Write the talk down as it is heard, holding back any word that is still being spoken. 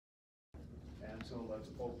So let's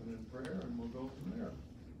open in prayer and we'll go from there.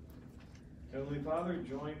 Heavenly Father,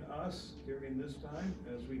 join us during this time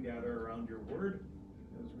as we gather around your word,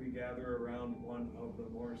 as we gather around one of the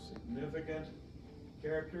more significant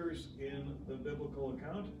characters in the biblical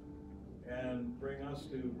account, and bring us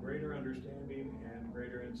to greater understanding and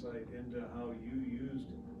greater insight into how you used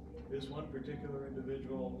this one particular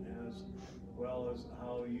individual, as well as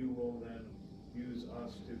how you will then use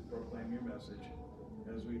us to proclaim your message.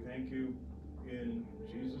 As we thank you in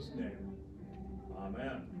Jesus' name.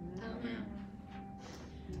 Amen. Amen.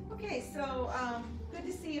 Okay, so good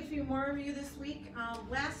to see a few more of you this week.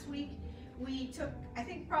 Last week we took, I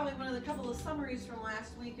think probably one of the couple of summaries from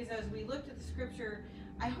last week is as we looked at the scripture,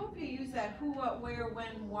 I hope you use that who, what, where,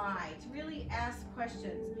 when, why to really ask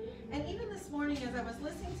questions. And even this morning as I was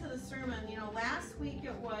listening to the sermon, you know, last week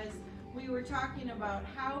we were talking about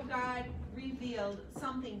how God revealed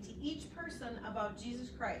something to each person about Jesus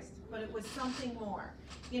Christ, but it was something more.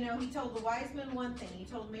 You know, he told the wise men one thing, he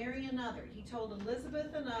told Mary another, he told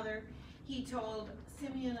Elizabeth another, he told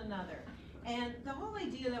Simeon another. And the whole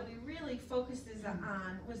idea that we really focused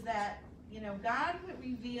on was that, you know, God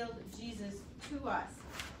revealed Jesus to us,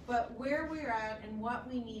 but where we're at and what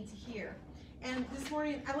we need to hear. And this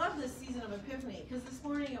morning, I love this season of Epiphany, because this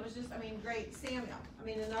morning it was just, great, Samuel.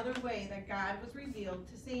 Another way that God was revealed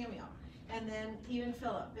to Samuel. And then even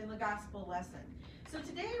Philip in the gospel lesson. So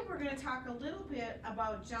today we're going to talk a little bit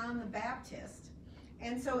about John the Baptist.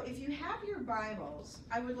 And so if you have your Bibles,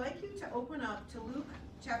 I would like you to open up to Luke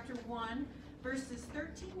chapter 1, verses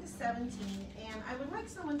 13 to 17. And I would like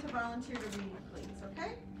someone to volunteer to read it, please,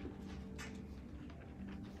 okay?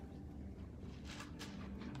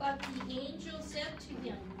 But the angel said to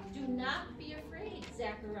him, "Do not be afraid,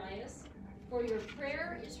 Zacharias, for your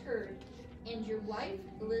prayer is heard, and your wife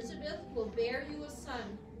Elizabeth will bear you a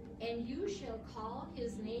son, and you shall call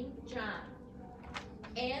his name John.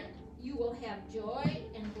 And you will have joy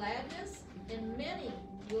and gladness, and many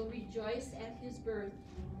will rejoice at his birth.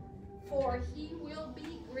 For he will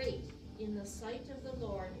be great in the sight of the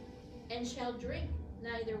Lord, and shall drink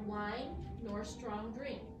neither wine nor strong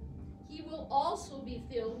drink. He will also be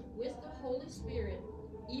filled with the Holy Spirit,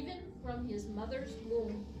 even from his mother's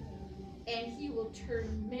womb. And he will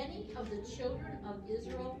turn many of the children of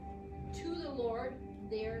Israel to the Lord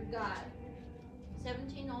their God."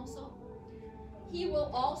 17 also. "He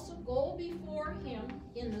will also go before him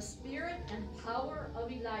in the spirit and power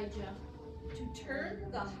of Elijah, to turn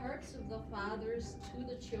the hearts of the fathers to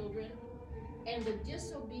the children, and the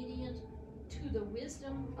disobedient to the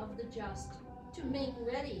wisdom of the just, to make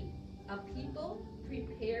ready a people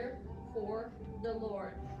prepared for the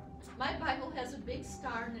Lord." My Bible has a big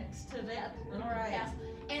star next to that. All right.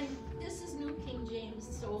 And this is New King James,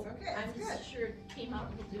 so Okay, I'm that's just good. sure it came out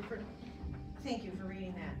a little different. Thank you for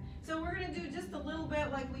reading that. So we're going to do just a little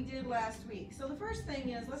bit like we did last week. So the first thing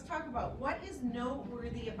is, let's talk about what is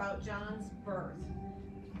noteworthy about John's birth.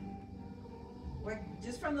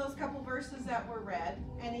 Just from those couple verses that were read,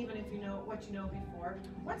 and even if you know what you know before,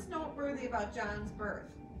 what's noteworthy about John's birth?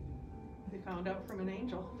 They found out from an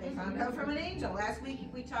angel. They found out from an angel. Last week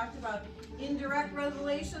we talked about indirect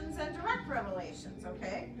revelations and direct revelations,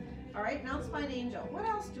 okay? All right, announced by an angel. What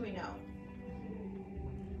else do we know?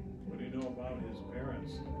 What do you know about his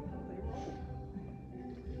parents?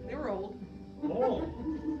 They were old. Oh,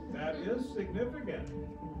 that is significant,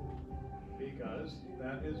 because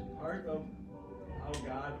that is part of how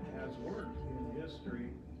God has worked in history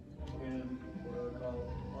in what are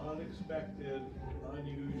called unexpected,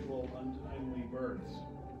 unusual, untimely births.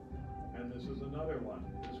 And this is another one.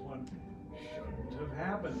 This one shouldn't have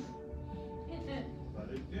happened, but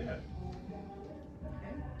it did.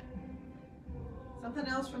 Okay. Something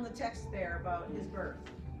else from the text there about his birth.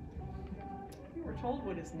 We were told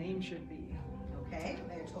what his name should be. Okay,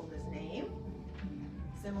 they're told his name.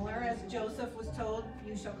 Similar as Joseph was told,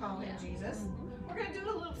 you shall call him Jesus. We're going to do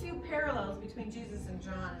a little few parallels between Jesus and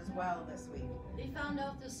John as well this week. They found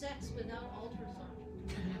out the sex without ultrasound.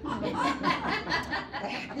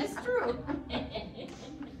 That is true.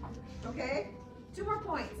 Okay, 2 more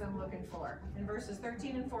points I'm looking for in verses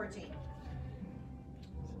 13 and 14.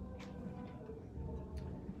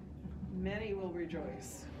 Many will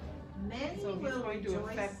rejoice. Many So he's will going to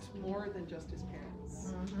rejoice. affect more than just his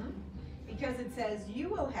parents. Because it says, you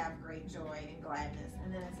will have great joy and gladness.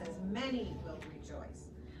 And then it says, many will rejoice.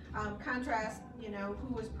 Contrast,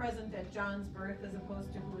 who was present at John's birth as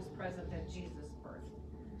opposed to who was present at Jesus' birth.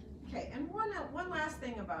 Okay, and one last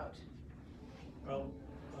thing about. Well,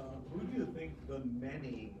 who do you think the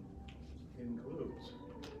many includes?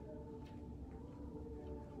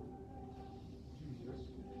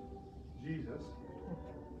 Jesus.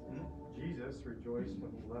 Jesus. Barnabas rejoiced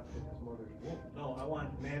when he left in his mother's womb. No, I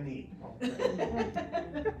want many. Oh,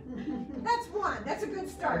 That's one, that's a good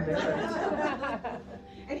start.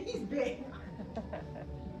 And he's big.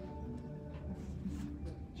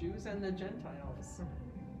 Jews and the Gentiles.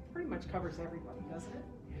 Pretty much covers everybody, doesn't it?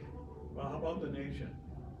 Well, how about the nation?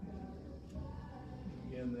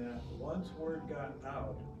 In that once word got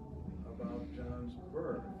out about John's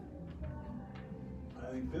birth, I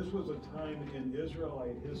think this was a time in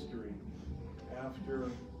Israelite history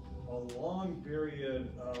after a long period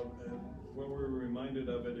of, and what we were reminded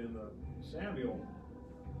of it in the Samuel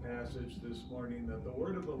passage this morning, that the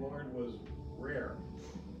word of the Lord was rare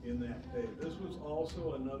in that day. This was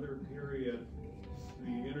also another period,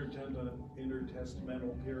 the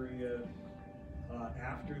intertestamental period,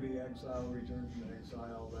 after the exile, return from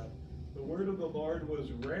exile, that the word of the Lord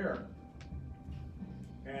was rare.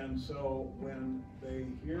 And so when they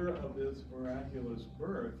hear of this miraculous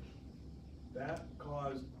birth, that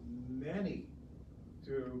caused many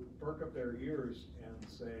to perk up their ears and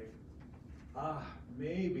say,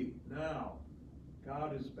 maybe now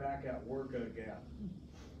God is back at work again.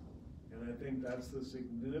 And I think that's the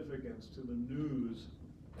significance to the news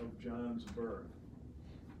of John's birth.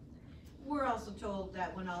 We're also told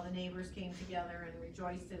that when all the neighbors came together and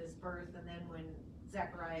rejoiced at his birth, and then when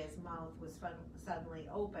Zechariah's mouth was suddenly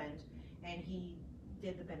opened, and he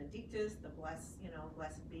did the Benedictus, the blessed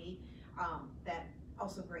be, that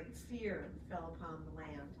also great fear fell upon the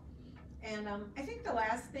land. And I think the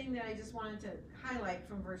last thing that I just wanted to highlight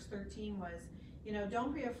from verse 13 was,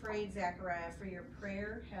 don't be afraid, Zechariah, for your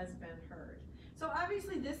prayer has been heard. So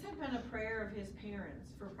obviously this had been a prayer of his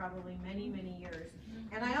parents for probably many, many years.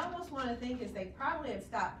 And I almost want to think is they probably had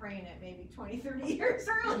stopped praying it maybe 20, 30 years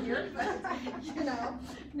earlier, but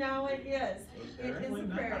now it is. It is a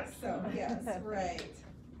prayer. So yes, right.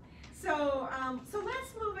 So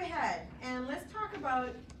let's move ahead and let's talk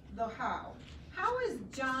about the how. How is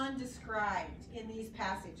John described in these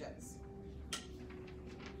passages?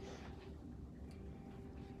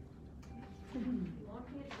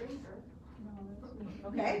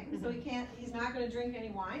 Okay, so he's not going to drink any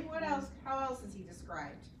wine. What else? How else is he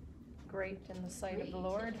described? Great in the sight of the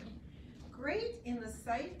Lord. Great in the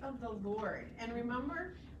sight of the Lord. And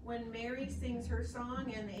remember when Mary sings her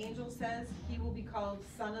song and the angel says he will be called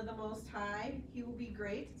Son of the Most High, he will be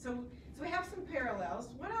great. So we have some parallels.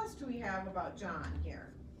 What else do we have about John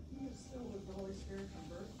here? He was filled with the Holy Spirit from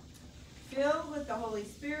birth. Filled with the Holy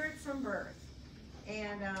Spirit from birth.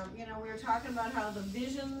 And, we were talking about how the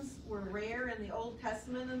visions were rare in the Old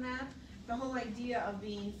Testament and that. The whole idea of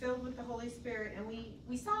being filled with the Holy Spirit. And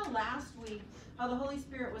we saw last week how the Holy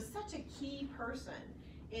Spirit was such a key person.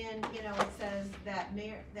 And, it says that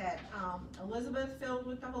Elizabeth filled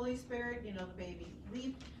with the Holy Spirit, the baby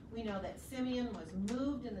leaped. We know that Simeon was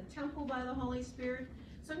moved in the temple by the Holy Spirit.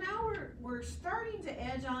 So now we're starting to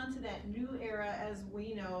edge on to that new era, as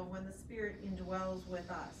we know, when the Spirit indwells with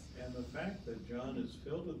us. And the fact that John is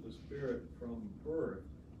filled with the Spirit from birth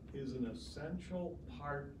is an essential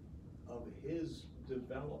part of his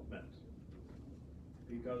development,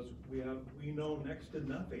 because we know next to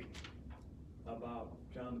nothing about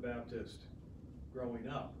John the Baptist growing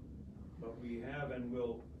up, but we have and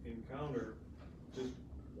will encounter just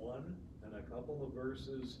one and a couple of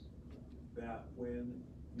verses that when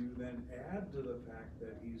you then add to the fact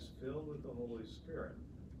that he's filled with the Holy Spirit,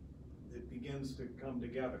 it begins to come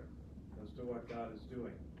together as to what God is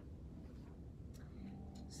doing.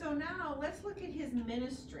 So now let's look at his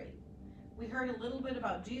ministry. We heard a little bit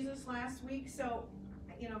about Jesus last week. So,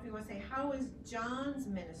 if you want to say, how is John's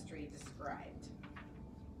ministry described?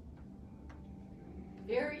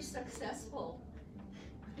 Very successful.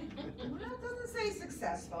 Well, it doesn't say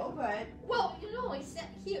successful, but Well, he said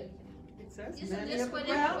here. It says Isn't many this of what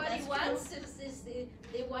the everybody that's true. wants? Is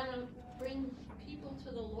they want to bring people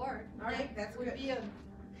to the Lord. all right, that's would good. be a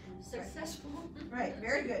successful. Right,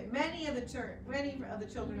 very good. Many of the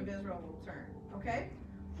children of Israel will turn. Okay,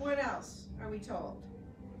 what else are we told?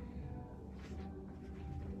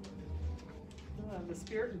 The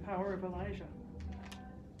spirit and power of Elijah.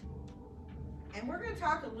 And we're going to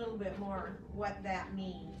talk a little bit more what that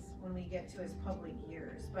means when we get to his public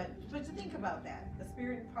years. But to think about that, the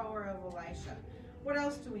spirit and power of Elisha. What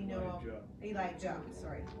else do we know? Elijah,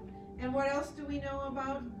 sorry. And what else do we know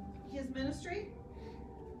about his ministry?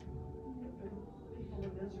 People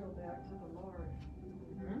of Israel back to the Lord.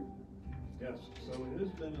 Yes, so his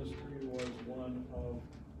ministry was one of,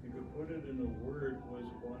 you could put it in a word, was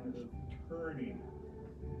one of turning.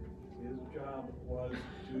 His job was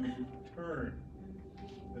to turn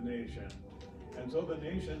the nation. And so the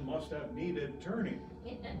nation must have needed turning.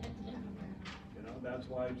 That's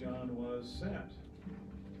why John was sent.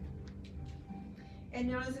 And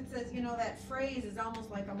notice it says, that phrase is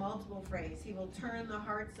almost like a multiple phrase. He will turn the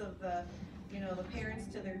hearts of the parents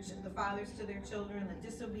to the fathers to their children, the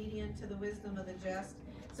disobedient to the wisdom of the just.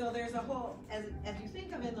 So there's a whole, as you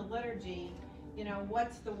think of in the liturgy,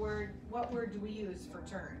 what word do we use for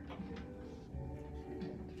turn?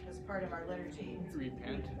 As part of our liturgy.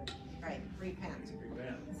 Repent. Right, repent.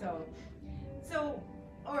 Repent. So,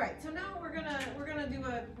 all right. So now we're gonna do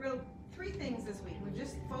three things this week. We've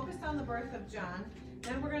just focused on the birth of John.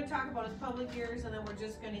 Then we're gonna talk about his public years, and then we're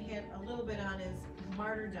just gonna hit a little bit on his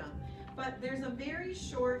martyrdom. But there's a very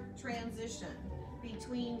short transition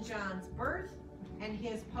between John's birth and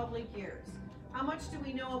his public years. How much do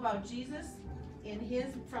we know about Jesus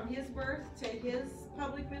from his birth to his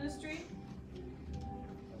public ministry?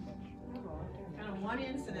 Kind of one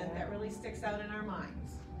incident that really sticks out in our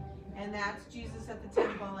minds, and that's Jesus at the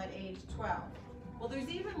temple at age 12. Well, there's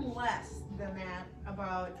even less than that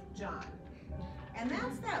about John, and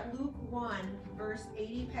that's that Luke 1 verse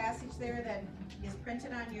 80 passage there that is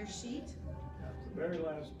printed on your sheet. That's the very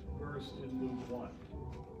last verse in Luke 1,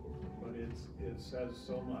 but it says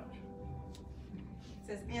so much. It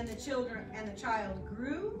says, and the child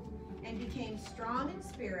grew and became strong in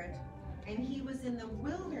spirit, and he was in the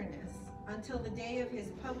wilderness until the day of his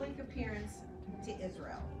public appearance to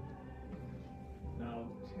Israel. Now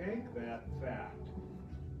take that fact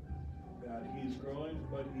that he's growing,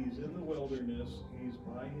 but he's in the wilderness, he's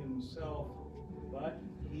by himself, but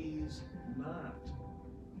he's not.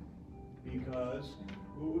 Because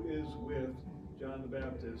who is with John the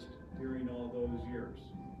Baptist during all those years?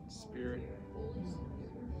 Spirit.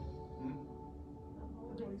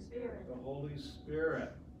 Holy Spirit. The Holy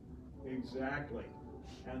Spirit. Exactly.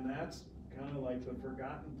 And that's kind of like the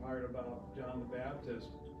forgotten part about John the Baptist.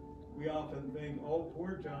 We often think, oh,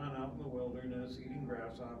 poor John out in the wilderness eating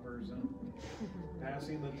grasshoppers and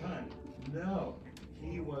passing the time. No,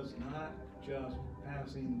 he was not just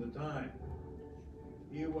passing the time.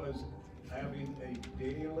 He was having a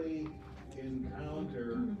daily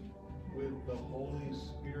encounter with the Holy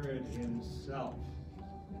Spirit himself.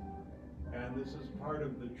 And this is part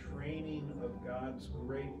of the training of God's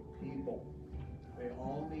great people. They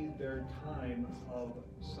all need their time of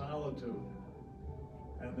solitude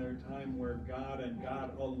and their time where God and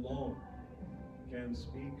God alone can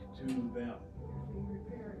speak to them.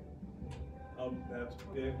 That's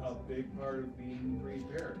a big part of being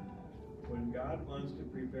prepared. When God wants to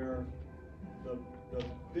prepare the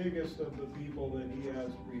biggest of the people that he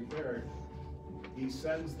has prepared, he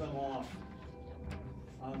sends them off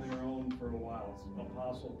on their own for a while.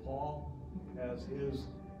 Apostle Paul has his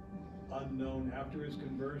unknown, after his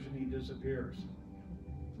conversion he disappears.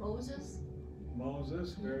 Moses,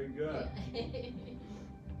 very good,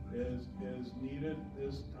 is needed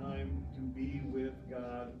this time to be with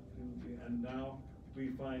God, and now we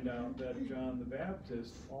find out that John the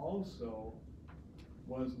Baptist also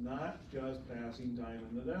was not just passing time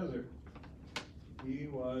in the desert. He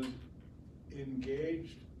was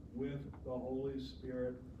engaged with the Holy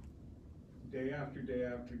Spirit day after day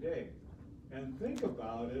after day. And think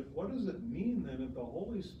about it, what does it mean then if the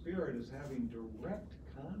Holy Spirit is having direct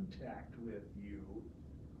contact with you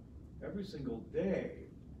every single day?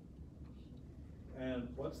 And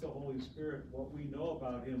what's the Holy Spirit, what we know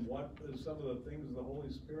about him, what is some of the things the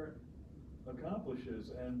Holy Spirit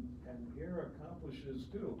accomplishes and here accomplishes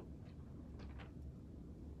too?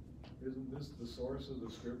 Isn't this the source of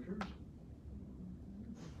the scriptures?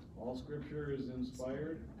 All scripture is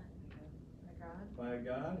inspired by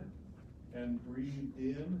God and breathed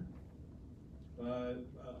in by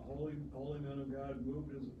holy men of God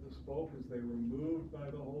spoke as they were moved by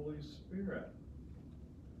the Holy Spirit.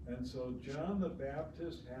 And so John the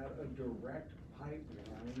Baptist had a direct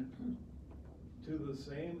pipeline to the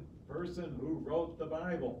same person who wrote the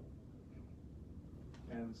Bible.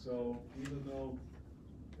 And so even though,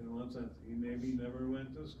 in one sense, he maybe never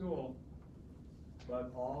went to school,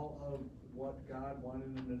 but all of what God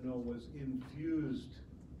wanted him to know was infused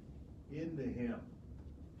into him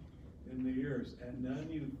in the years. And then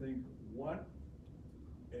you think, what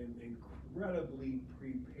an incredibly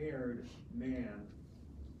prepared man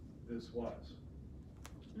this was.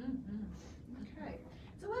 Okay,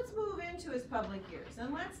 so let's move into his public years,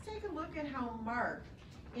 and let's take a look at how Mark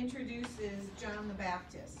introduces John the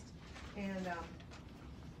Baptist. And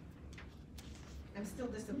I'm still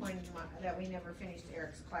disappointed that we never finished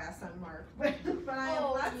Eric's class on Mark, but I have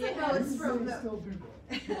lots of notes from the. Still do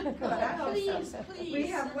that. Good, I hope so. Please. We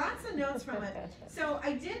have lots of notes from it. So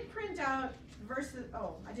I did print out verses.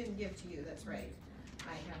 Oh, I didn't give to you. That's right.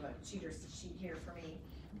 I have a cheater sheet here for me.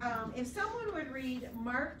 if someone would read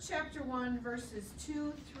Mark chapter 1, verses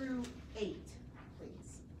 2 through 8,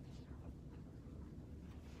 please.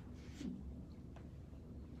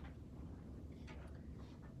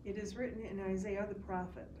 It is written in Isaiah the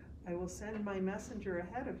prophet, I will send my messenger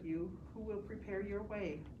ahead of you who will prepare your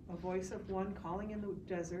way, a voice of one calling in the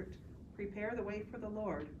desert, prepare the way for the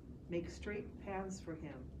Lord, make straight paths for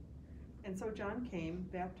him. And so John came,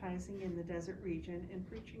 baptizing in the desert region and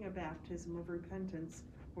preaching a baptism of repentance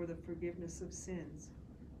for the forgiveness of sins.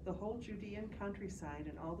 The whole Judean countryside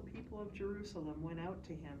and all the people of Jerusalem went out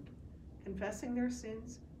to him. Confessing their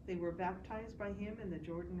sins, they were baptized by him in the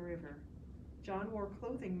Jordan River. John wore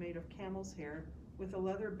clothing made of camel's hair, with a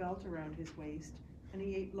leather belt around his waist, and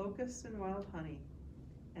he ate locusts and wild honey.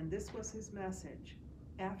 And this was his message,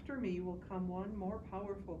 after me will come one more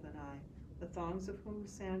powerful than I, the thongs of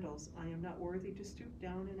whose sandals I am not worthy to stoop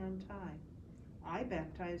down and untie. I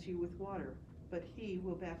baptize you with water, but he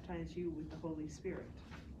will baptize you with the Holy Spirit.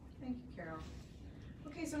 Thank you, Carol.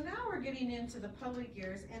 Okay, so now we're getting into the public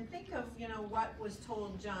years, and think of, what was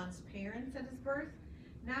told John's parents at his birth.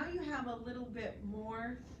 Now you have a little bit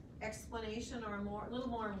more explanation or a little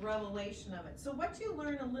more revelation of it. So what do you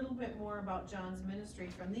learn a little bit more about John's ministry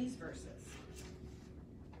from these verses?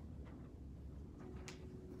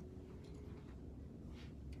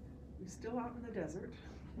 He's still out in the desert.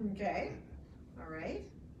 Okay, all right.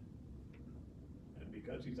 And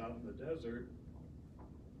because he's out in the desert,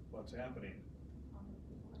 what's happening?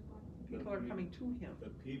 People are coming to him.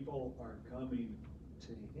 The people are coming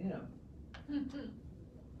to him.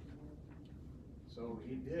 So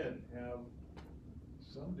he did have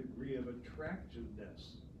some degree of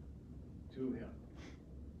attractiveness to him.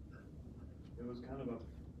 It was kind of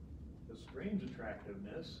a strange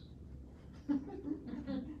attractiveness,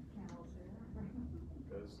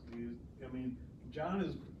 because John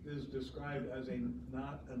is described as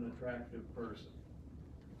not an attractive person.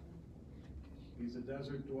 He's a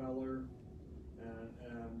desert dweller,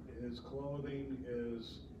 and his clothing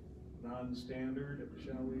is non-standard,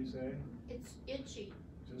 shall we say? It's itchy.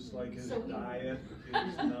 Just like his So diet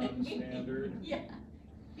is non-standard. Yeah,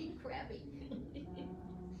 be crabby. And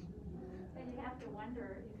you have to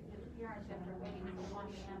wonder if his parents, after waiting so long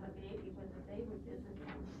to have a baby, whether they would visit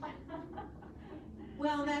him.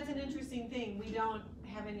 Well, that's an interesting thing. We don't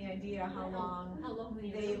have any idea how long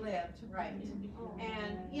they lived, right?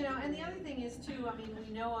 And, and the other thing is too,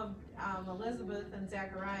 we know of Elizabeth and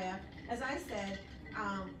Zechariah. As I said,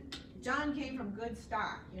 John came from good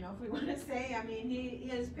stock, if we want to say.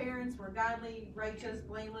 His parents were godly, righteous,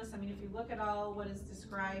 blameless. If you look at all what is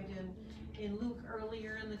described in Luke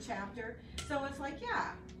earlier in the chapter. So it's like,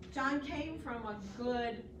 yeah, John came from a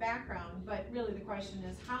good background, but really the question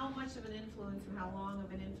is how much of an influence and how long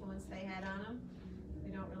of an influence they had on him, we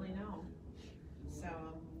don't really know. So.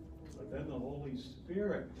 But then the Holy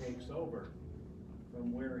Spirit takes over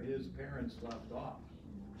from where his parents left off.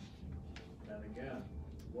 And again,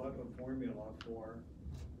 what a formula for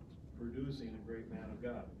producing a great man of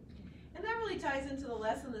God. And that really ties into the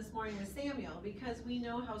lesson this morning with Samuel, because we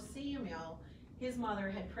know how Samuel, his mother,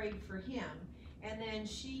 had prayed for him, and then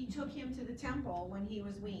she took him to the temple when he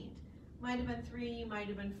was weaned. Might have been 3, might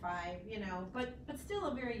have been 5, but still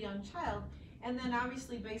a very young child. And then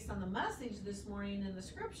obviously based on the message this morning in the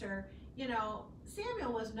scripture,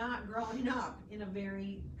 Samuel was not growing up in a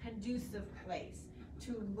very conducive place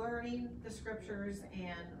to learning the scriptures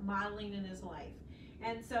and modeling in his life.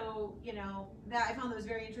 And so, that I found that was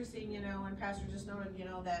very interesting, and Pastor just noted,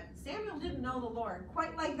 that Samuel didn't know the Lord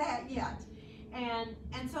quite like that yet. And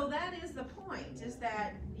so that is the point, is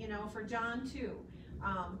that, for John too,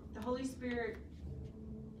 the Holy Spirit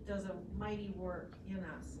does a mighty work in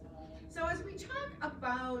us. So as we talk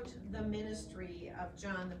about the ministry of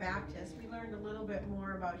John the Baptist, we learned a little bit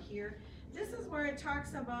more about here. This is where it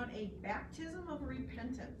talks about a baptism of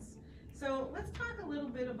repentance. So let's talk a little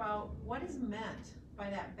bit about what is meant by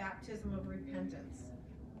that baptism of repentance.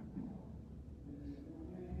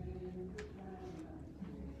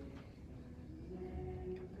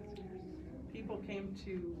 People came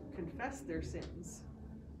to confess their sins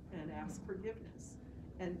and ask forgiveness.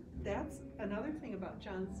 And that's another thing about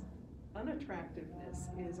John's unattractiveness,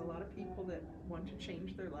 is a lot of people that want to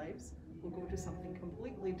change their lives will go to something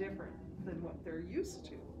completely different than what they're used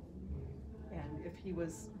to. And if he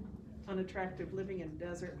was unattractive living in the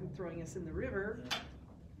desert and throwing us in the river,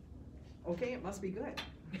 okay, it must be good.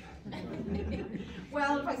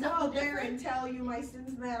 Well, if I go out there and tell you my sins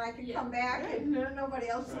and that, I can come back and nobody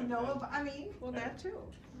else will know about. Well, that too.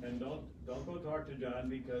 And don't go talk to John,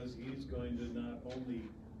 because he's going to not only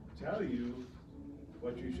tell you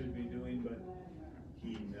what you should be doing, but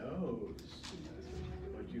he knows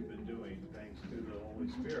what what you've been doing, thanks to the Holy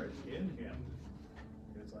Spirit in him.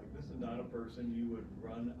 It's like, this is not a person you would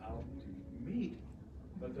run out to meet,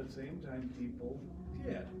 but at the same time, people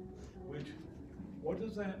did. Which, what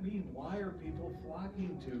does that mean? Why are people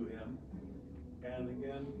flocking to him? And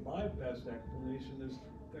again, my best explanation is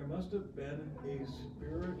there must have been a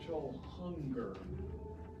spiritual hunger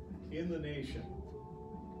in the nation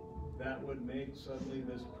that would make suddenly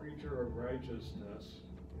this preacher of righteousness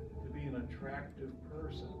to be an attractive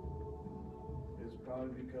person. It's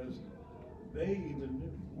probably because they even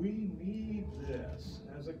knew, we need this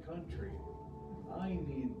as a country. I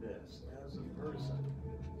need this as a person.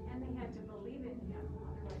 And they had to believe in him,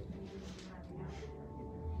 otherwise they wouldn't be running after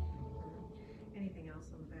him. Anything else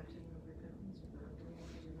on the baptism of repentance?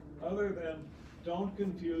 Other than, don't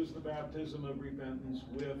confuse the baptism of repentance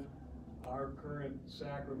with our current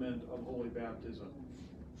sacrament of holy baptism.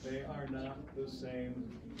 They are not the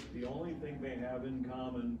same. The only thing they have in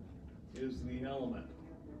common is the element.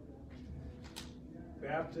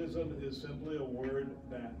 Baptism is simply a word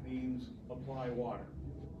that means apply water.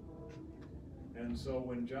 And so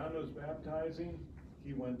when John was baptizing,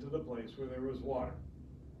 he went to the place where there was water.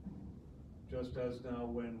 Just as now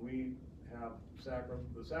when we have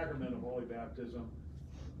the sacrament of holy baptism,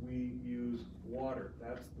 we use water.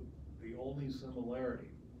 That's the only similarity.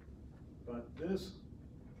 But this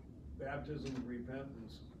baptism of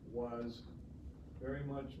repentance was very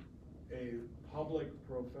much a public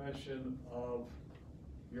profession of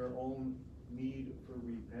your own need for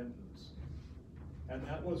repentance. And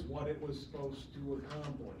that was what it was supposed to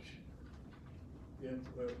accomplish. It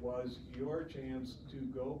was your chance to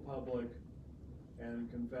go public and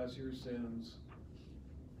confess your sins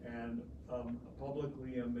and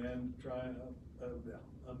publicly amend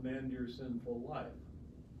your sinful life.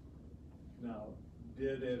 Now,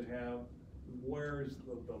 did it have, where's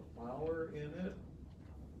the power in it?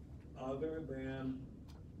 Other than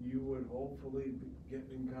you would hopefully get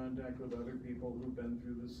in contact with other people who've been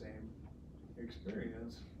through the same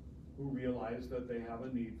experience, who realize that they have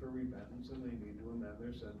a need for repentance and they need to amend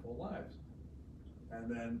their sinful lives. And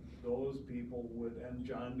then those people would, and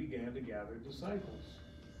John began to gather disciples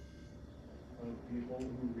of people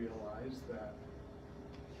who realized that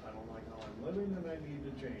I don't like how I'm living and I need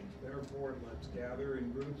to change. Therefore, let's gather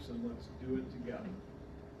in groups and let's do it together.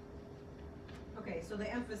 Okay, so the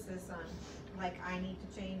emphasis on, like, I need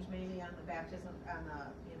to change maybe on the baptism, on the,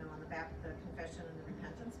 the confession and the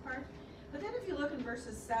repentance part. But then if you look in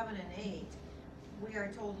verses 7 and 8, we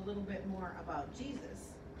are told a little bit more about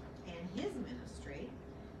Jesus and his ministry.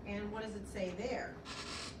 And what does it say there?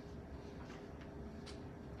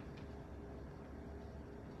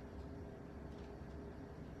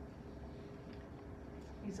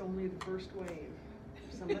 He's only the first wave.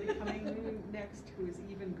 Somebody coming next who is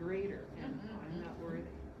even greater, and I'm not worthy.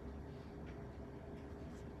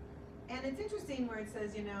 And it's interesting where it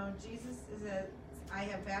says, Jesus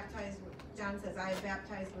John says, I have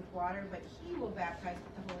baptized with water, but he will baptize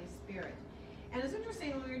with the Holy Spirit. And it's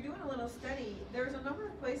interesting, when we were doing a little study, there's a number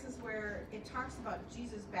of places where it talks about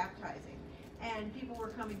Jesus baptizing, and people were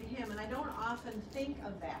coming to him, and I don't often think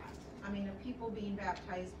of that. I mean, of people being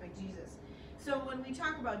baptized by Jesus. So when we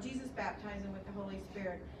talk about Jesus baptizing with the Holy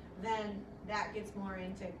Spirit, then that gets more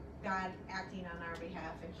into God acting on our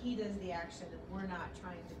behalf, and he does the action, and we're not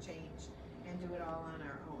trying to change and do it all on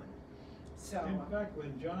our own. So, in fact,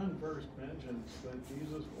 when John first mentions that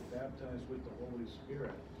Jesus will baptize with the Holy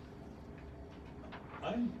Spirit,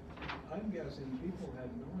 I'm guessing people had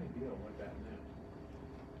no idea what that meant,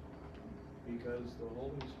 because the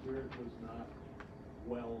Holy Spirit was not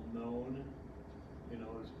well known.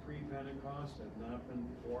 As pre-Pentecost, had not been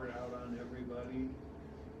poured out on everybody.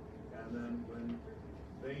 And then when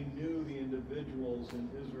they knew the individuals in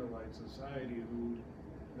Israelite society who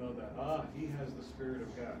know that, he has the Spirit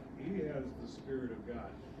of God. He has the Spirit of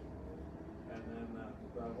God. And then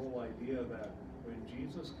the whole idea that when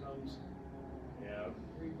Jesus comes,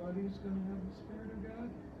 everybody's going to have the Spirit of God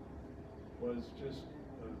was just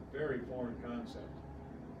a very foreign concept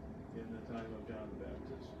in the time of John the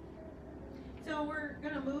Baptist. So we're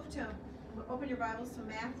going to move to, open your Bibles to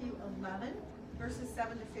Matthew 11, verses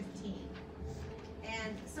 7 to 15.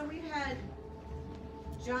 And so we've had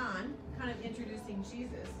John kind of introducing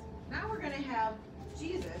Jesus. Now we're going to have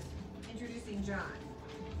Jesus introducing John.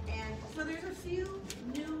 And so there's a few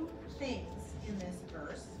new things in this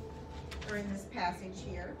verse, or in this passage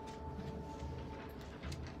here.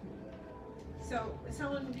 So would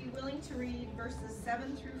someone be willing to read verses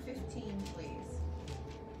 7 through 15, please?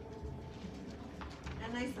 And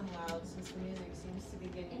nice and loud since the music seems to be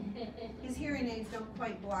getting, his hearing aids don't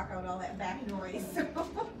quite block out all that back noise, so.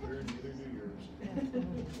 Neither do yours.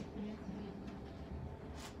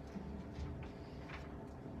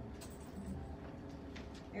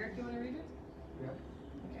 Eric, you wanna read it? Yep.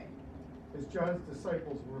 Okay. As John's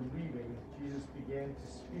disciples were leaving, Jesus began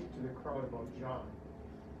to speak to the crowd about John.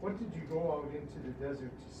 What did you go out into the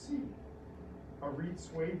desert to see? A reed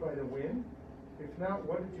swayed by the wind? If not,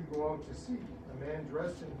 what did you go out to see? A man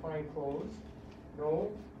dressed in fine clothes?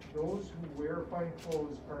 No, those who wear fine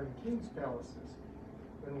clothes are in king's palaces.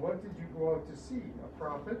 And what did you go out to see? A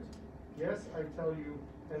prophet? Yes, I tell you,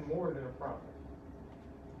 and more than a prophet.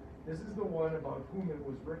 This is the one about whom it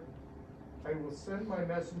was written, I will send my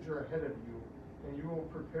messenger ahead of you, and you will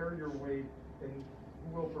prepare your way, and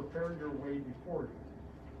who will prepare your way before you.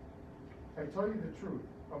 I tell you the truth,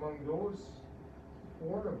 among those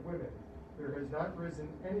born of women, there has not risen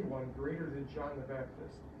anyone greater than John the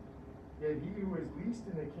Baptist. Yet he who is least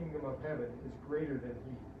in the kingdom of heaven is greater than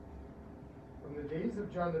he. From the days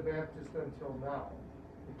of John the Baptist until now,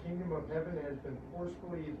 the kingdom of heaven has been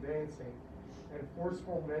forcefully advancing, and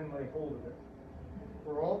forceful men lay hold of it.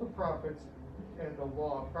 For all the prophets and the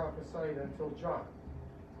law prophesied until John.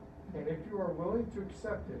 And if you are willing to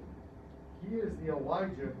accept it, he is the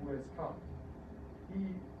Elijah who has come.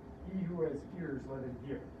 He who has ears, let him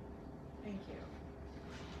hear. Thank you.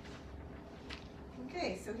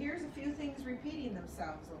 Okay, so here's a few things repeating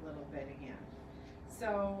themselves a little bit again.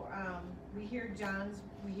 So we hear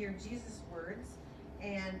Jesus' words,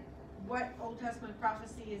 and what Old Testament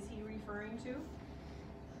prophecy is he referring to?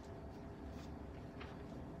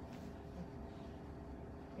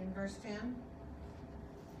 In verse 10?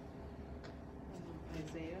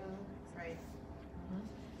 Isaiah. Right.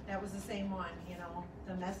 That was the same one, you know,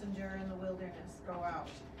 the messenger in the wilderness go out.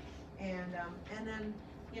 And then,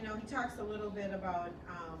 you know, he talks a little bit about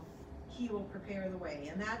he will prepare the way.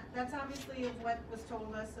 And that's obviously of what was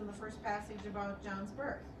told us in the first passage about John's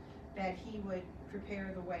birth, that he would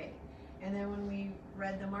prepare the way. And then when we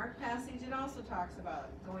read the Mark passage, it also talks about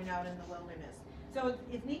going out in the wilderness. So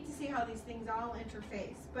it's neat to see how these things all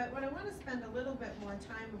interface. But what I want to spend a little bit more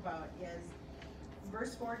time about is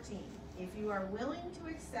verse 14. If you are willing to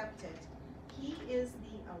accept it, he is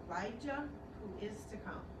the Elijah who is to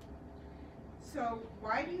come. So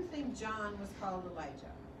why do you think John was called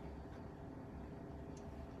Elijah?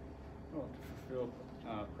 Well, to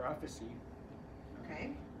fulfill prophecy.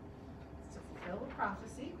 Okay, to fulfill a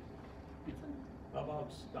prophecy. How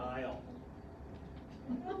about style?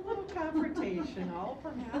 A little confrontational,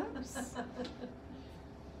 perhaps.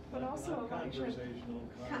 But also Not Elijah. conversational,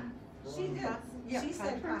 She did. Yeah, She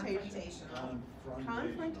said confrontational.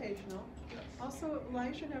 Confrontational. Yes. Also,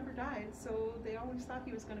 Elijah never died, so they always thought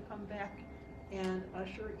he was going to come back and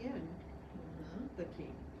usher in the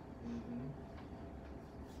king. Mhm.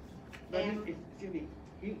 But And- excuse me,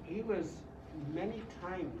 he was many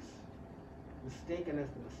times mistaken as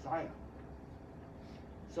the Messiah.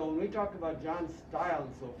 So when we talk about John's style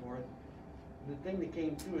and so forth, the thing that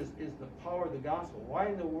came through is the power of the gospel. Why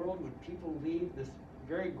in the world would people leave this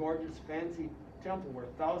very gorgeous, fancy temple where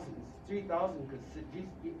 3,000 could sit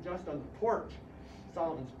just on the porch,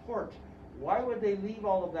 Solomon's porch? Why would they leave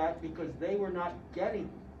all of that? Because they were not getting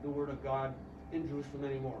the word of God in Jerusalem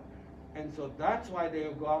anymore. And so that's why they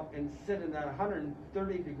would go out and sit in that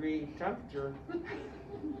 130-degree temperature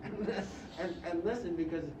and listen,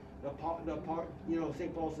 because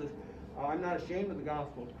St. Paul says, I'm not ashamed of the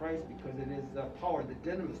gospel of Christ because it is the power, the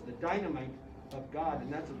dynamis, the dynamite of God,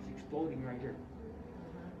 and that's what's exploding right here.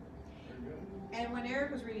 And when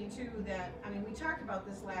Eric was reading too, that, I mean, we talked about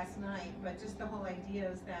this last night, but just the whole idea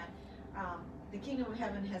is that the kingdom of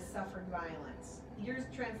heaven has suffered violence. Your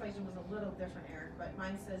translation was a little different, Eric, but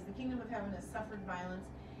mine says the kingdom of heaven has suffered violence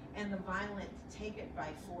and the violent take it by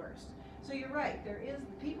force. So you're right,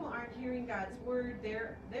 people aren't hearing God's word,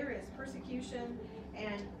 there is persecution,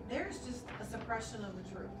 and there's just a suppression of the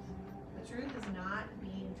truth. The truth is not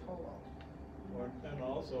being told. And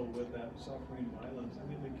also with that suffering violence, I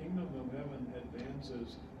mean, the kingdom of heaven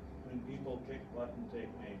advances when people kick butt and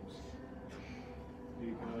take names.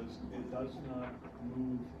 Because it does not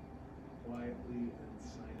move quietly and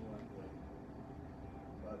silently.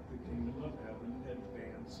 But the kingdom of heaven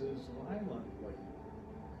advances violently.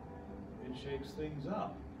 It shakes things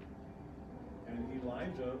up. And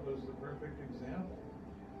Elijah was the perfect example.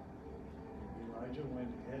 Elijah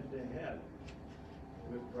went head to head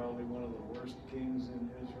with probably one of the worst kings in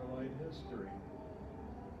Israelite history.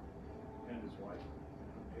 And his wife,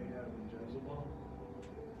 Ahab and Jezebel.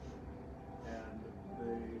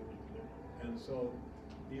 And so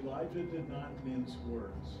Elijah did not mince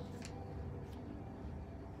words.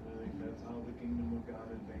 how the kingdom of God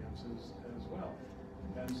advances as well.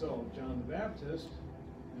 And so, John the Baptist,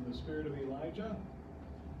 in the spirit of Elijah,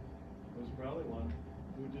 was probably one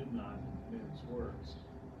who did not mince words.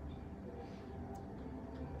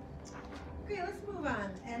 Okay, let's move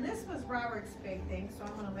on. And this was Robert's big thing, so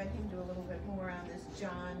I'm going to let him do a little bit more on this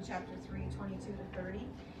John chapter 3, 22 to 30.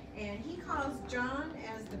 And he calls John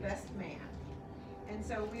as the best man. And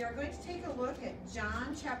so we are going to take a look at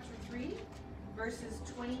John chapter 3, verses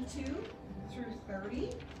 22 through 30.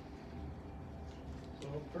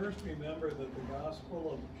 So first remember that the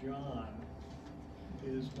Gospel of John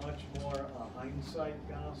is much more a hindsight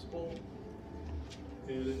gospel.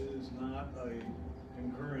 It is not a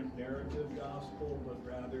concurrent narrative gospel, but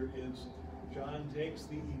rather John takes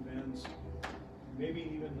the events, maybe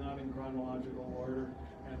even not in chronological order,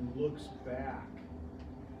 and looks back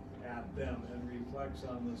at them and reflects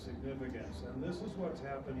on the significance. And this is what's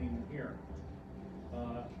happening here.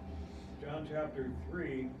 John chapter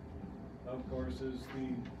 3, of course, is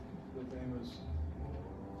the famous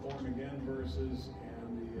born again verses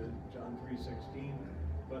and the John 3:16.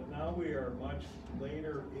 But now we are much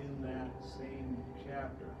later in that same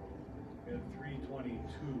chapter, at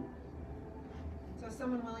 3:22. So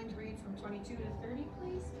someone willing to read from 22 to 30,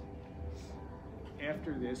 please?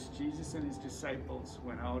 After this, Jesus and his disciples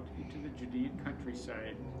went out into the Judean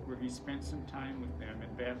countryside, where he spent some time with them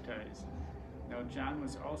and baptized. Now John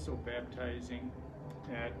was also baptizing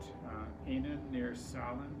at Aenon near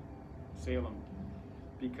Salem,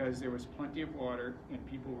 because there was plenty of water and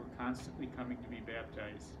people were constantly coming to be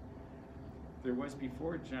baptized. This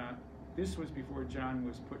was before John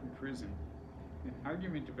was put in prison. An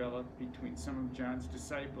argument developed between some of John's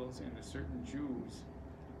disciples and a certain Jew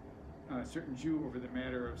over the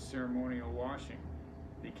matter of ceremonial washing.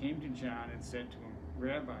 They came to John and said to him,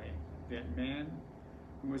 "Rabbi, that man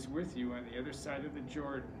who was with you on the other side of the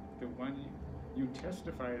Jordan, the one you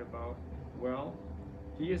testified about, well,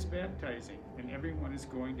 he is baptizing, and everyone is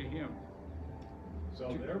going to him."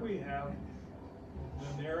 So there we have,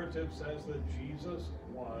 the narrative says that Jesus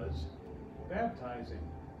was baptizing.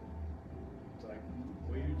 It's like,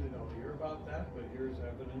 we usually don't hear about that, but here's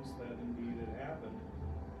evidence that indeed it happened.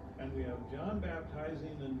 And we have John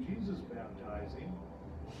baptizing and Jesus baptizing.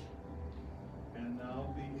 And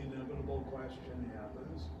now the inevitable question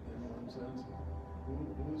happens, in one sense,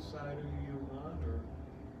 whose side are you on? Or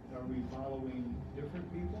are we following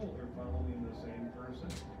different people or following the same person?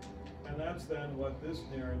 And that's then what this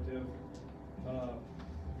narrative,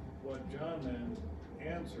 what John then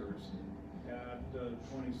answers at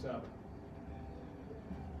 27.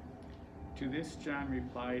 To this John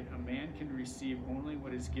replied, "A man can receive only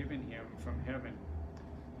what is given him from heaven.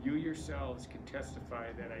 You yourselves can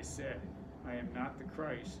testify that I said, I am not the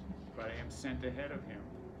Christ, but I am sent ahead of him.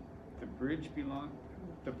 The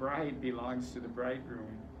bride belongs to the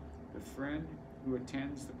bridegroom. The friend who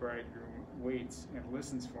attends the bridegroom waits and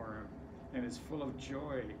listens for him, and is full of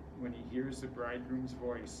joy when he hears the bridegroom's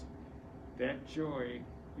voice. That joy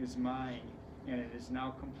is mine, and it is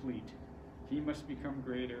now complete. He must become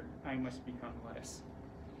greater, I must become less."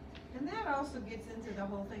 And that also gets into the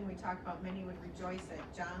whole thing we talked about, many would rejoice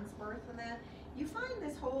at John's birth and that. You find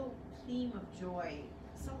this whole theme of joy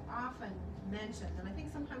so often mentioned, and I think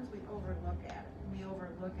sometimes we overlook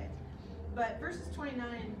it. But verses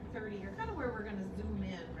 29 and 30 are kind of where we're going to zoom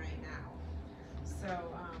in right now.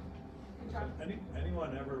 So,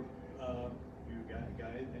 anyone ever, any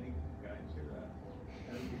guys here,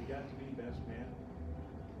 have you got to be best man?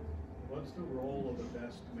 What's the role of a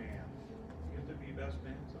best man? You have to be best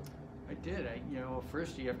man sometimes? I did.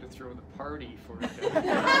 First you have to throw the party for it.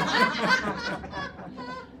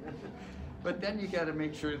 But then you got to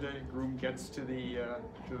make sure the groom gets to the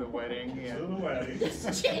wedding. To the wedding.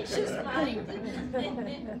 Change his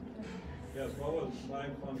mind. Yes, what was my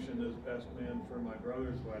function as best man for my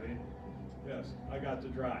brother's wedding? Yes, I got to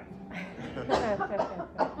drive.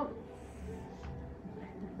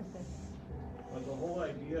 But the whole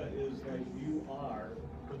idea is that you are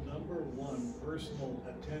the number one personal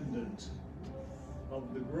attendant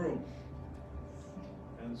of the groom.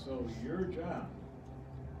 And so your job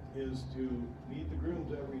is to meet the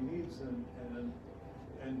groom's every needs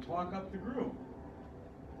and talk up the groom.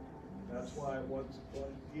 That's why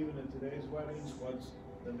even in today's weddings, what's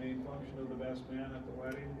the main function of the best man at the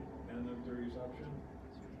wedding and at the reception?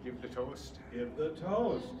 Give the toast. Give the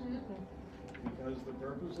toast. Because the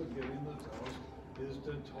purpose of giving the toast is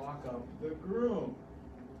to talk up the groom.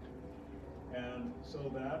 And so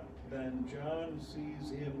that then John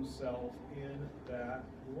sees himself in that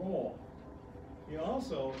role. He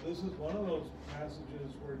also, this is one of those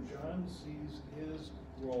passages where John sees his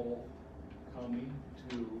role coming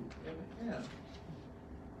to an end.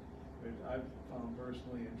 Which I've found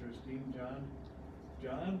personally interesting.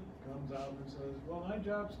 John comes out and says, well, my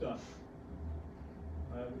job's done.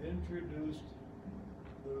 I've introduced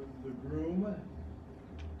the groom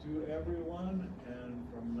to everyone, and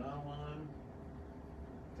from now on,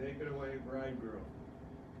 take it away, bridegroom.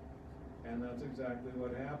 And that's exactly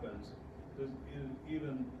what happens.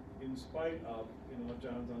 Even in spite of,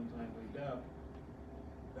 John's untimely death,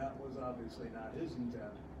 that was obviously not his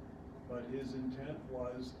intent. But his intent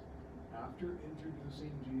was, after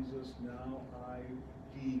introducing Jesus, now I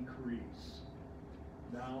decrease.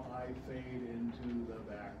 Now I fade into the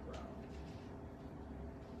background.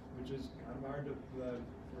 Which is kind of hard for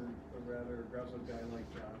a rather aggressive guy like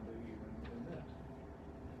John to even admit.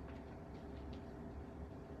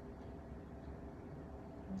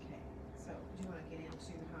 Okay, so do you want to get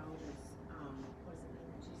into how does, what does it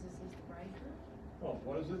mean that Jesus is the bridegroom? Well,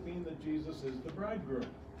 what does it mean that Jesus is the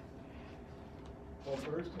bridegroom? Well,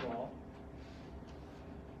 first of all,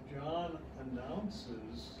 John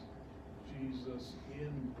announces Jesus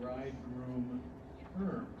in bridegroom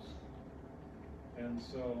terms. And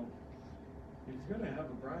so, if you're going to have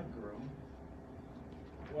a bridegroom,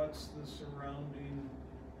 what's the surrounding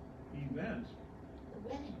event? The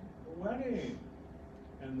wedding. The wedding.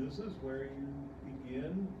 And this is where you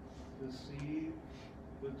begin to see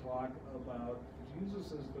the talk about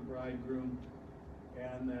Jesus as the bridegroom,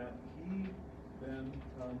 and that he then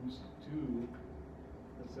comes to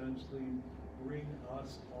essentially bring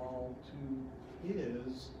us all to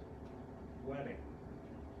his wedding.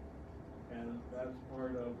 And that's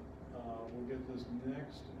part of, we'll get this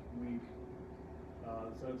next week,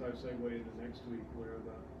 so that's our segue into next week, where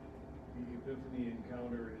the Epiphany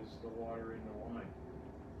encounter is the water into wine,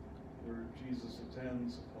 where Jesus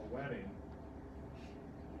attends a wedding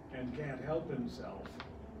and can't help himself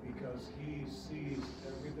because he sees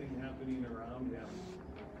everything happening around him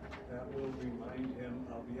that will remind him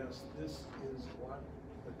of, yes, this is what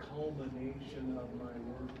the culmination of my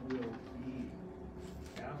work will be.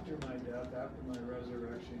 After my death, after my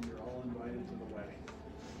resurrection, you're all invited to the wedding.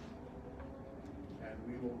 And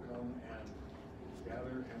we will come and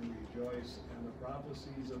gather and rejoice, and the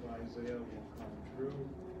prophecies of Isaiah will come true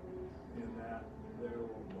in that the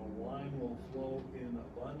wine will flow in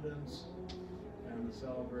abundance and the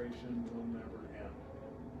celebration will never end.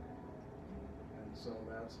 And so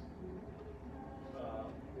that's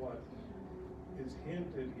what is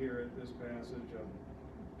hinted here at this passage of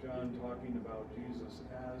John talking about Jesus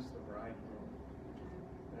as the bridegroom.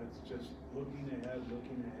 That's just looking ahead,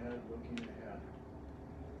 looking ahead, looking ahead.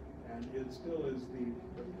 And it still is the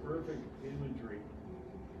perfect imagery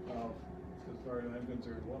of, as far as I'm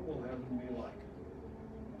concerned, what will heaven be like?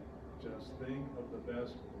 Just think of the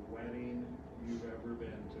best wedding you've ever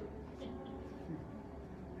been to.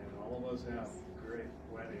 And all of us have great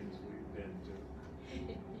weddings we've been to.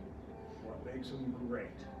 What makes them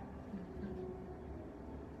great?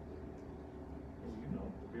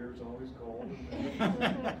 Well, the beer's always cold. And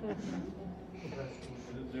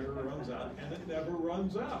it never runs out. And it never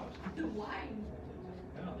runs out. The wine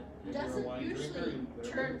Yeah. If you're a doesn't wine usually drinker,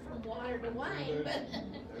 turn from water to wine, but.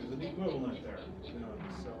 There's an equivalent there,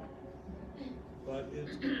 so. But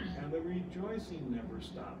it's, and the rejoicing never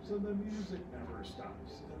stops, and the music never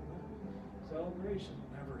stops, and the celebration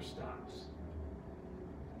never stops.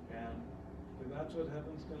 And if that's what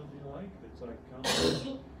heaven's gonna be like, it's like,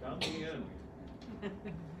 count me in. I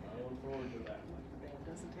look forward to that. It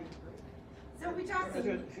doesn't take a break. So we talked.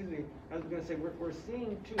 Excuse me, I was gonna say, we're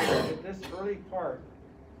seeing too, in this early part,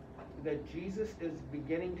 that Jesus is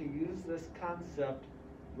beginning to use this concept,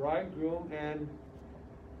 bridegroom and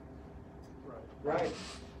bride.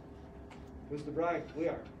 Who's the bride? We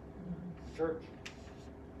are. Church.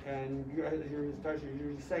 And you're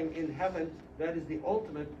saying in heaven, that is the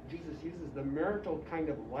ultimate. Jesus uses the marital kind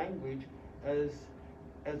of language as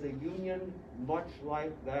a union, much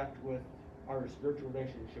like that with our spiritual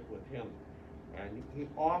relationship with him. And he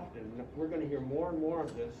often, we're going to hear more and more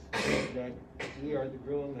of this, that we are the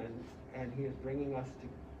groom and he is bringing us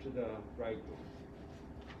to the bridegroom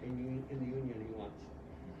in the union he wants.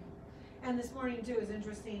 And this morning too is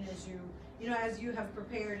interesting as as you have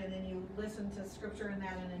prepared and then you listen to scripture and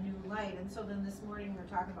that in a new light. And so then this morning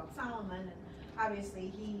we're talking about Solomon, and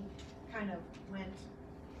obviously he kind of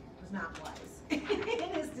was not wise in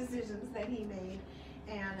his decisions that he made.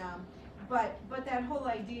 And but that whole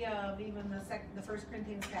idea of even the 1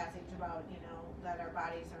 Corinthians passage about that our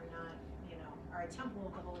bodies are not are a temple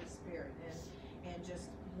of the Holy Spirit, and just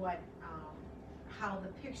what how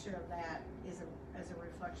the picture of that is as a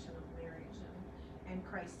reflection of marriage and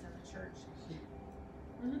Christ and the church.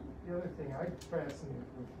 The other thing I'm fascinated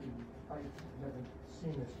with, I've never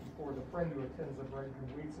seen this before, the friend who attends the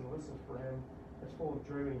bridegroom waits and listens for him, is full of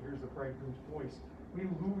joy when he hears the bridegroom's voice. We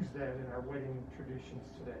lose that in our wedding traditions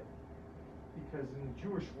today. Because in the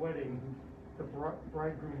Jewish wedding, the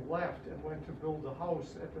bridegroom left and went to build a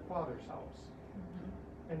house at the father's house.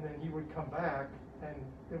 And then he would come back, and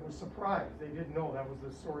it was surprise. They didn't know that was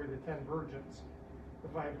the story of the 10 virgins, the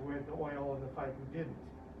 5 who had the oil and the 5 who didn't.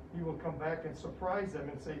 He will come back and surprise them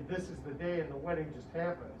and say, this is the day, and the wedding just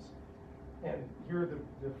happens. And here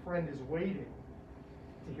the friend is waiting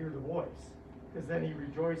to hear the voice, because then he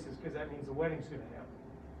rejoices, because that means the wedding's going to happen.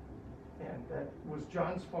 And that was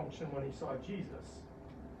John's function when he saw Jesus.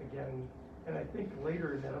 Again, and I think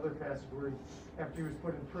later in that other passage where after he was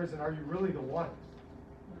put in prison, are you really the one?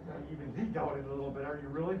 Even he doubted a little bit. Are you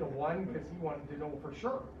really the one? Because he wanted to know for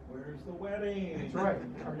sure. Where's the wedding? That's right.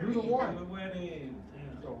 Are you the one? The wedding.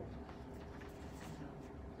 Yeah. So,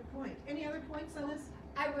 Good point. Any other points on this?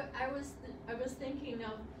 I was thinking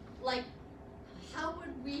of, like, how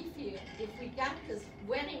would we feel if we got this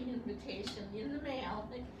wedding invitation in the mail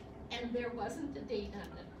and there wasn't a date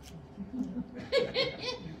on it?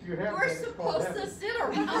 you have We're that, supposed to sit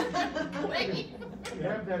around and wait. You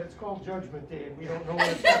have that, it's called Judgment Day, and we don't know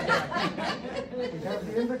what's going to happen. We have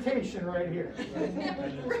the invitation right here.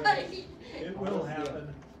 Right. It will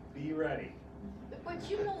happen. Be ready. But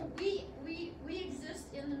you know, we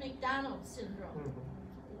exist in the McDonald's syndrome,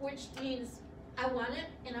 which means I want it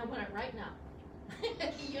and I want it right now.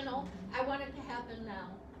 You know, I want it to happen now.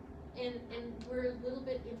 And we're a little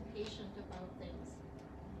bit impatient about things.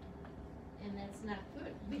 And that's not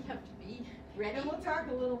good. We have to be ready. And we'll talk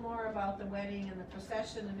a little more about the wedding and the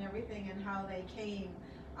procession and everything and how they came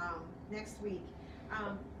next week.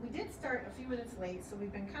 We did start a few minutes late, so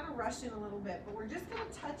we've been kind of rushing a little bit, but we're just going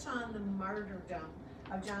to touch on the martyrdom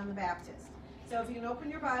of John the Baptist. So if you can open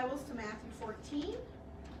your Bibles to Matthew 14,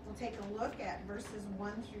 we'll take a look at verses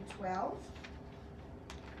 1 through 12.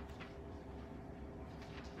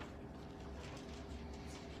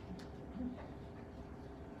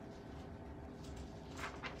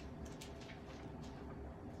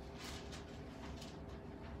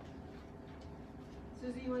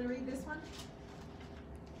 Susie, you want to read this one?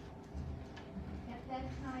 At that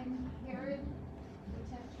time, Herod the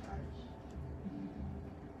Tetrarch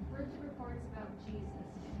heard the reports about Jesus,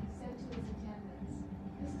 and he said to his attendants,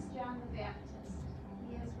 "This is John the Baptist.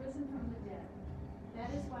 He has risen from the dead. That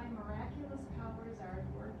is why miraculous powers are at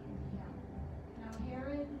work in him." Now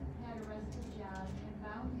Herod had arrested John and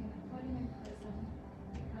bound him and put him in prison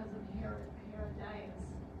because of Herodias,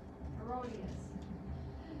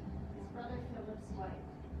 his brother Philip's wife.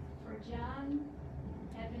 For John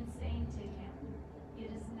had been saying to him,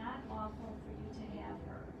 "It is not lawful for you to have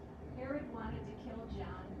her." Herod wanted to kill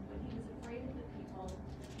John, but he was afraid of the people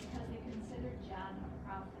because they considered John a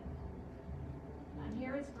prophet. On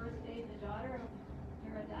Herod's birthday, the daughter of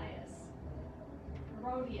Herodias,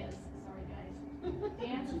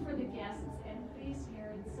 danced for the guests and pleased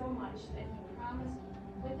Herod so much that he promised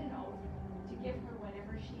with an oath to give her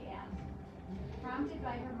whatever she asked. Prompted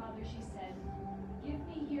by her mother, she said, "Give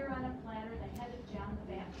me here on a platter the head of John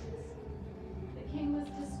the Baptist." The king was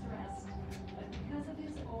distressed, but because of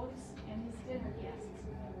his oaths and his dinner guests,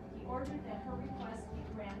 he ordered that her request be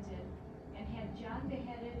granted and had John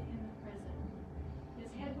beheaded in the prison. His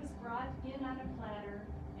head was brought in on a platter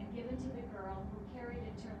and given to the girl, who carried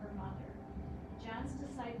it to her mother. John's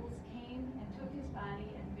disciples came and took his body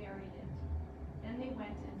and buried it. Then they went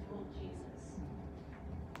and told Jesus.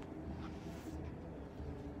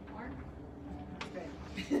 Mark? Good.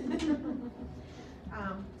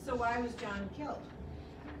 So why was John killed?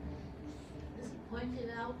 This pointed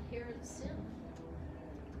out Herod's sin.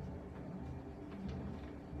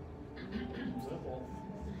 Simple.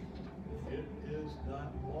 It is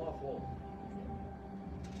not lawful.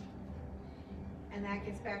 And that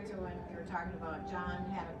gets back to when we were talking about John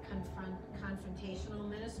had a confrontational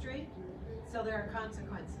ministry. So there are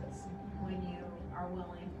consequences when you are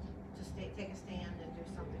willing to take a stand and do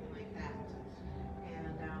something like that.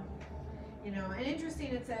 And, and interesting,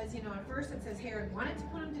 it says, at first it says Herod wanted to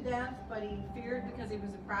put him to death, but he feared because he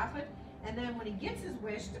was a prophet. And then when he gets his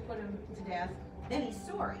wish to put him to death, then he's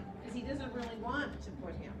sorry because he doesn't really want to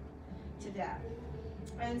put him to death.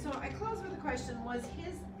 And so I close with the question, was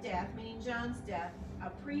his death, meaning John's death, a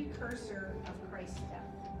precursor of Christ's death?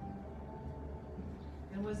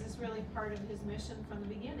 And was this really part of his mission from the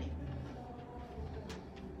beginning?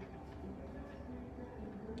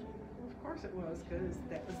 Of course it was, because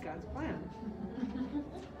that was God's plan.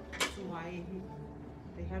 That's why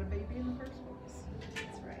they had a baby in the first place.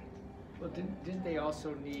 That's right. Well, didn't they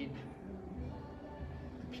also need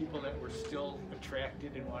people that were still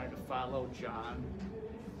attracted and wanted to follow John.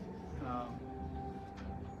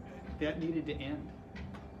 That needed to end.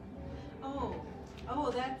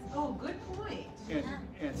 Good point.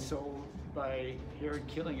 And so by Herod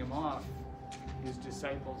killing him off, his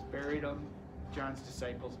disciples buried him, John's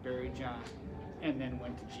disciples buried John, and then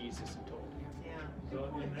went to Jesus and told him. Yeah. So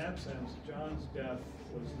in that sense, John's death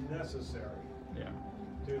was necessary Yeah.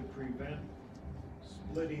 to prevent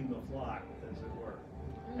splitting the flock, as it were.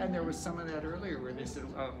 And there was some of that earlier where they said,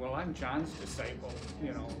 well, I'm John's disciple,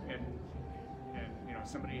 you know, and you know,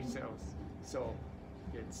 somebody says, so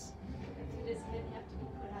it's. Does it have to be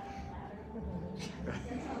put on a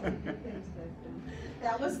platter?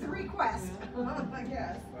 That was the request, I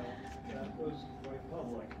guess. Well, that was quite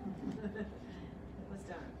public. It was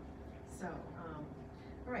done. So,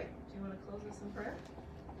 all right, do you want to close this in prayer?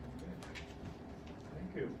 Okay.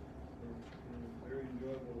 Thank you for a very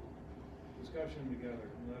enjoyable discussion together,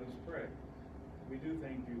 and let us pray. We do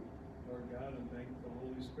thank you, Lord God, and thank the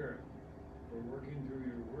Holy Spirit for working through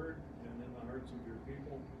your word and in the hearts of your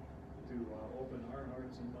people to open our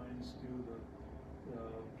hearts and minds to the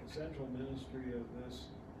essential ministry of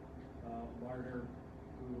this martyr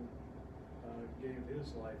who gave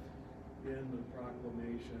his life in the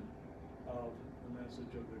proclamation of the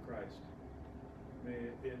message of the Christ.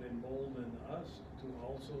 May it embolden us to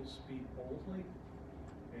also speak boldly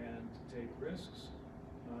and to take risks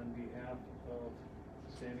on behalf of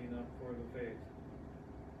standing up for the faith,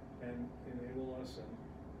 and enable us and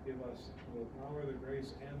give us the power, the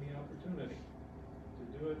grace, and the opportunity to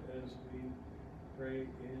do it as we pray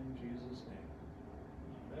in Jesus' name.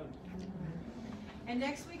 Amen. And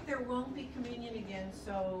next week there won't be communion again,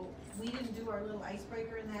 so we didn't do our little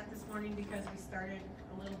icebreaker in that this morning because we started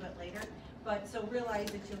a little bit later. But so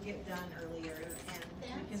realize that you'll get done earlier and we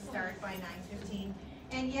can start by 9:15.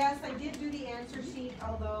 And yes, I did do the answer sheet,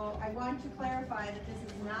 although I want to clarify that this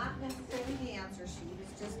is not necessarily the answer sheet,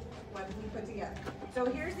 it's just what we put together. So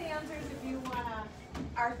here's the answers if you wanna,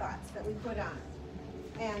 our thoughts that we put on.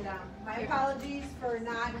 And my apologies for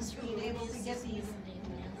not being able to get these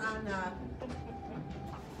on the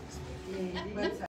website.